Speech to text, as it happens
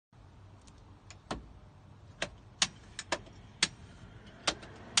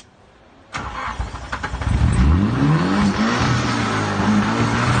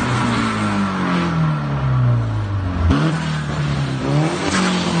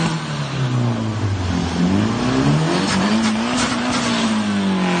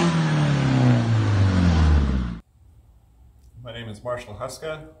is Marshall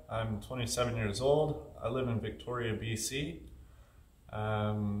Huska. I'm 27 years old. I live in Victoria, BC.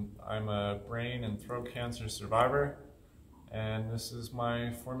 I'm a brain and throat cancer survivor, and this is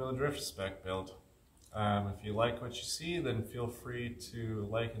my Formula Drift spec build. If you like what you see, then feel free to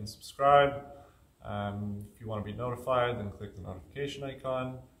like and subscribe. If you want to be notified, then click the notification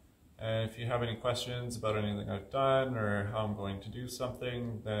icon. And if you have any questions about anything I've done or how I'm going to do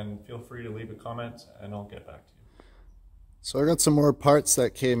something, then feel free to leave a comment and I'll get back to you. So I got some more parts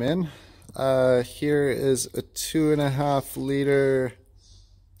that came in. Here is a 2.5 liter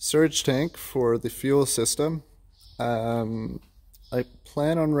surge tank for the fuel system. I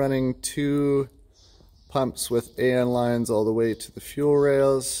plan on running 2 pumps with AN lines all the way to the fuel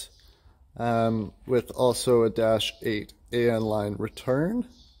rails, with also a -8 AN line return.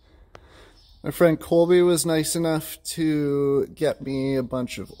 My friend Colby was nice enough to get me a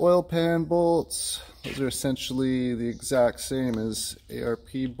bunch of oil pan bolts. Those are essentially the exact same as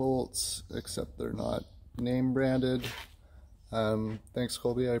ARP bolts, except they're not name branded. Thanks,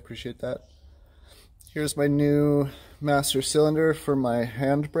 Colby, I appreciate that. Here's my new master cylinder for my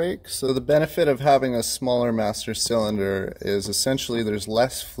handbrake. So the benefit of having a smaller master cylinder is essentially there's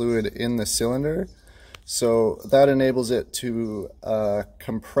less fluid in the cylinder. So that enables it to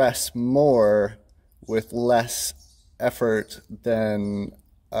compress more with less effort than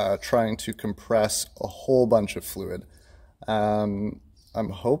trying to compress a whole bunch of fluid. I'm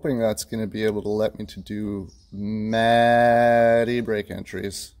hoping that's going to be able to let me to do mad brake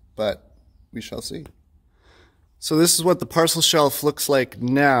entries, but we shall see. So this is what the parcel shelf looks like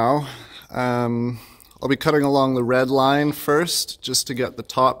now. I'll be cutting along the red line first, just to get the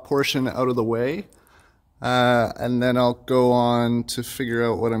top portion out of the way. And then I'll go on to figure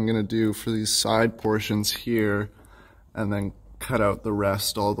out what I'm going to do for these side portions here, and then cut out the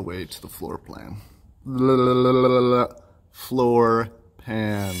rest all the way to the floor plan. Floor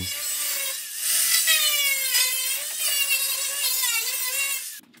pan.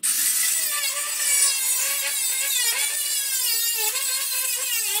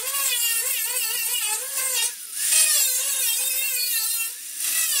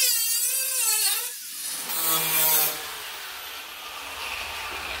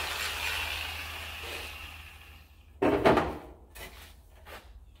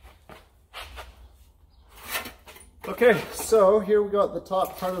 Okay, so here we got the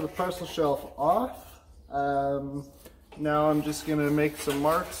top part of the parcel shelf off. Now I'm just going to make some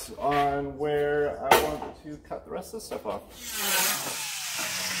marks on where I want to cut the rest of the stuff off.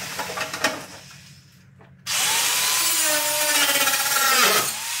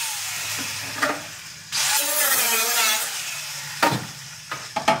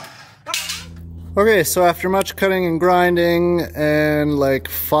 Okay, so after much cutting and grinding and like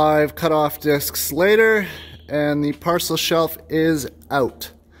 5 cut-off discs later, and the parcel shelf is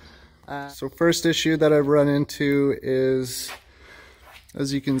out. So first issue that I've run into is,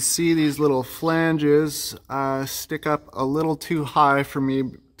 as you can see, these little flanges stick up a little too high for me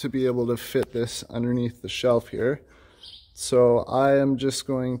to be able to fit this underneath the shelf here. So I am just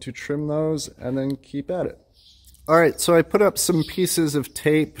going to trim those and then keep at it. Alright, so I put up some pieces of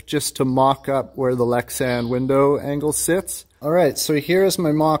tape just to mock up where the Lexan window angle sits. Alright, so here's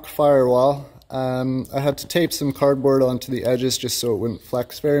my mock firewall. I had to tape some cardboard onto the edges just so it wouldn't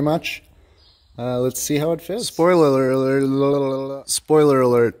flex very much. Let's see how it fits. Spoiler alert. Spoiler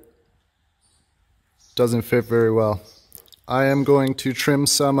alert. Doesn't fit very well. I am going to trim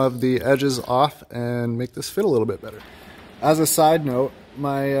some of the edges off and make this fit a little bit better. As a side note,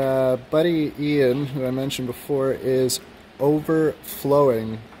 my buddy Ian, who I mentioned before, is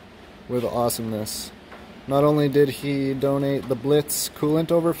overflowing with awesomeness. Not only did he donate the Blitz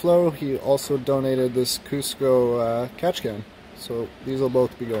coolant overflow, he also donated this Cusco catch can. So these will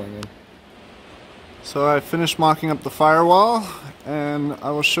both be going in. So I finished mocking up the firewall, and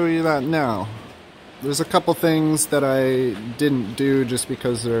I will show you that now. There's a couple things that I didn't do just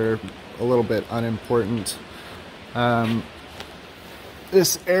because they're a little bit unimportant.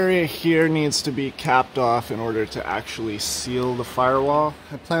 This area here needs to be capped off in order to actually seal the firewall.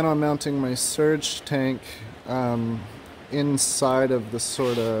 I plan on mounting my surge tank inside of the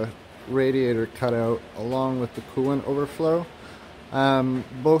sort of radiator cutout along with the coolant overflow.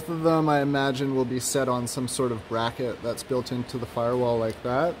 Both of them I imagine will be set on some sort of bracket that's built into the firewall like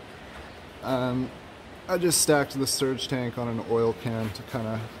that. I just stacked the surge tank on an oil can to kind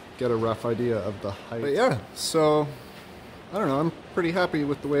of get a rough idea of the height. But yeah, so I don't know, I'm pretty happy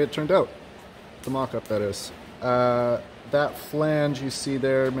with the way it turned out. The mock-up, that is. That flange you see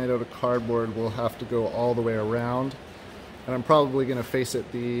there made out of cardboard will have to go all the way around, and I'm probably going to face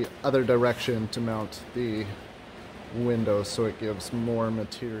it the other direction to mount the window so it gives more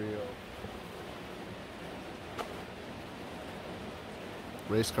material.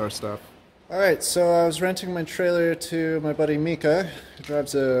 Race car stuff. Alright, so I was renting my trailer to my buddy Mika, who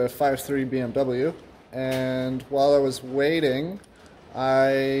drives a 5.3 BMW, and while I was waiting,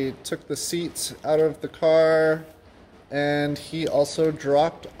 I took the seats out of the car, and he also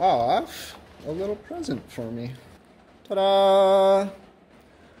dropped off a little present for me. Ta-da!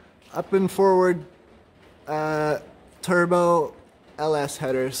 Up and forward turbo LS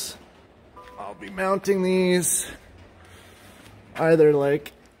headers. I'll be mounting these either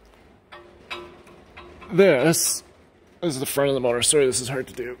like this is the front of the motor. Sorry, this is hard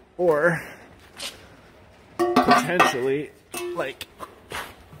to do. Or potentially like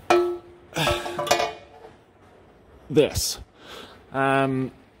this.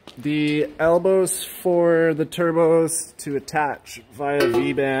 The elbows for the turbos to attach via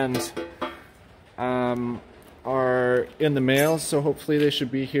V-band are in the mail, so hopefully they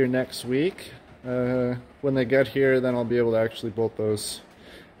should be here next week. When they get here, then I'll be able to actually bolt those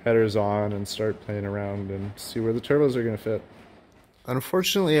headers on and start playing around and see where the turbos are going to fit.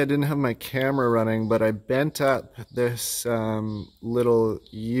 Unfortunately, I didn't have my camera running, but I bent up this little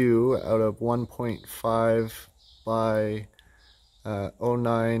U out of 1.5 by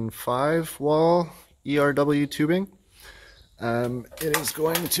 0.95 wall ERW tubing. It is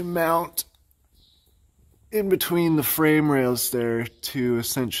going to mount in between the frame rails there to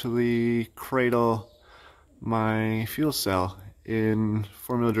essentially cradle my fuel cell. In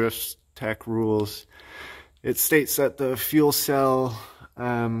Formula Drift Tech rules, it states that the fuel cell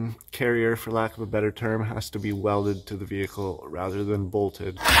carrier, for lack of a better term, has to be welded to the vehicle rather than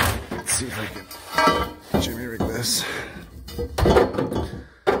bolted. Let's see if I can jimmy rig this.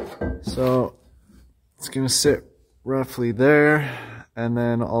 So it's going to sit roughly there, and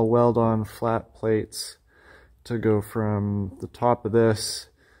then I'll weld on flat plates to go from the top of this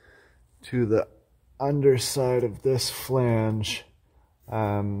to the underside of this flange,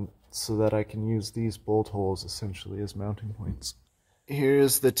 so that I can use these bolt holes essentially as mounting points.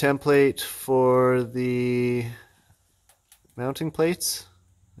 Here's the template for the mounting plates.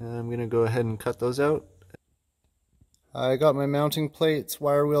 I'm going to go ahead and cut those out. I got my mounting plates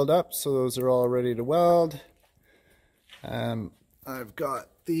wire wheeled up, so those are all ready to weld. I've got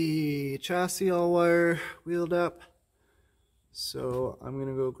the chassis all wire wheeled up, so I'm going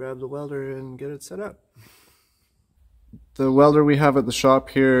to go grab the welder and get it set up. The welder we have at the shop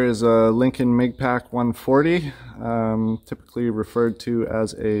here is a Lincoln MIGPAC 140, typically referred to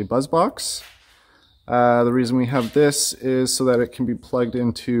as a buzz box. The reason we have this is so that it can be plugged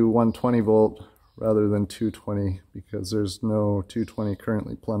into 120 volt rather than 220, because there's no 220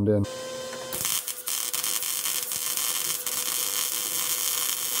 currently plumbed in.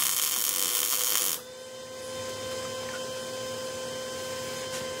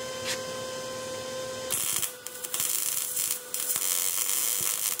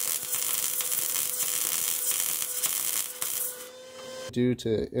 Due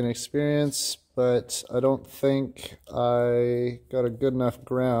to inexperience, but I don't think I got a good enough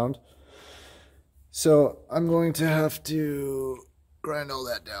ground. So I'm going to have to grind all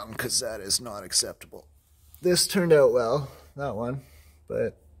that down because that is not acceptable. This turned out well, that one,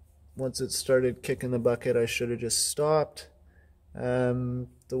 but once it started kicking the bucket, I should have just stopped. The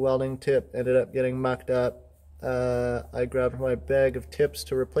welding tip ended up getting mucked up. I grabbed my bag of tips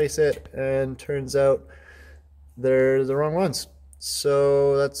to replace it, and turns out they're the wrong ones.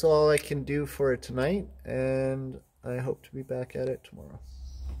 So that's all I can do for it tonight, and I hope to be back at it tomorrow.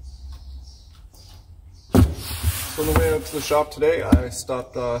 So on the way out to the shop today, I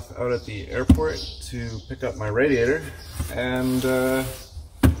stopped off out at the airport to pick up my Radiator and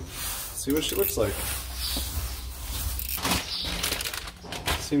see what she looks like.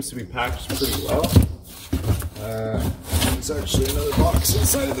 Seems to be packaged pretty well. There's actually another box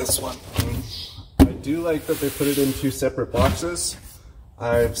inside of this one. I do like that they put it in two separate boxes.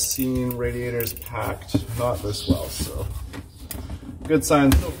 I've seen Radiators packed not this well, so good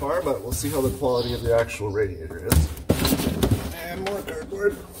sign so far, but we'll see how the quality of the actual Radiator is. And more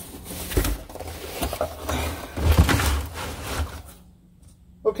cardboard.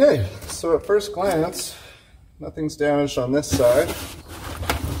 Okay, so at first glance, nothing's damaged on this side.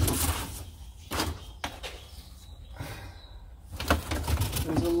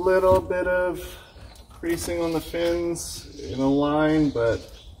 There's a little bit of creasing on the fins in a line, but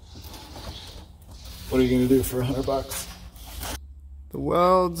what are you going to do for $100? The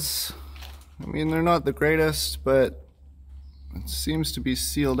welds, I mean, they're not the greatest, but it seems to be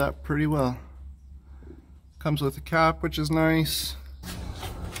sealed up pretty well. Comes with a cap, which is nice.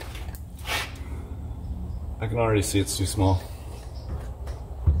 I can already see it's too small.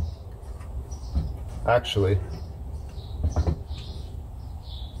 Actually,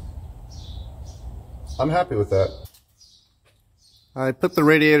 I'm happy with that. I put the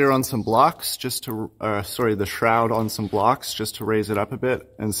radiator on some blocks just to, the shroud on some blocks just to raise it up a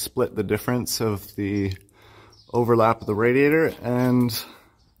bit and split the difference of the overlap of the radiator, and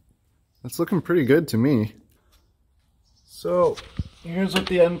it's looking pretty good to me. So here's what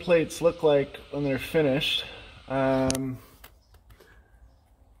the end plates look like when they're finished.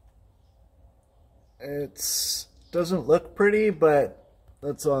 It doesn't look pretty, but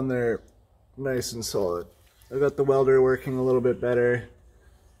that's on there nice and solid. I got the welder working a little bit better,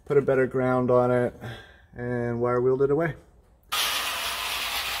 put a better ground on it, and wire wheeled it away.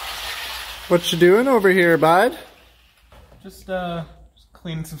 What you doing over here, bud? Just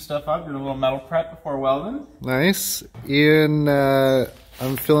cleaning some stuff up, doing a little metal prep before welding. Nice. Ian,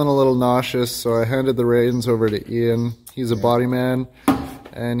 I'm feeling a little nauseous, so I handed the reins over to Ian. He's a body man,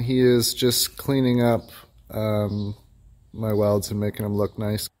 and he is just cleaning up my welds and making them look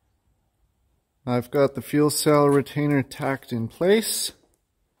nice. I've got the fuel cell retainer tacked in place.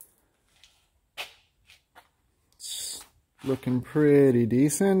 It's looking pretty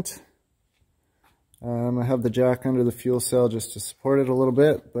decent. I have the jack under the fuel cell just to support it a little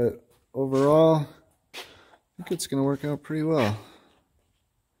bit, but overall, I think it's going to work out pretty well.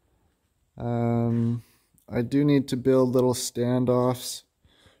 I do need to build little standoffs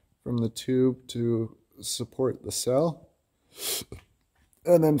from the tube to support the cell,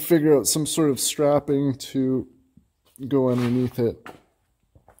 and then figure out some sort of strapping to go underneath it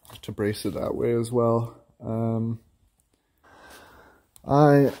to brace it that way as well.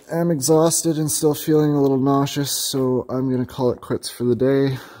 I am exhausted and still feeling a little nauseous, so I'm going to call it quits for the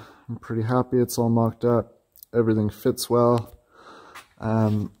day. I'm pretty happy it's all mocked up. Everything fits well.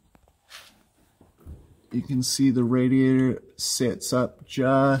 You can see the radiator sits up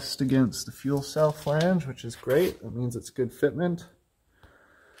just against the fuel cell flange, which is great. That means it's good fitment.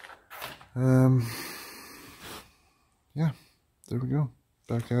 Yeah, there we go.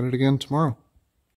 Back at it again tomorrow.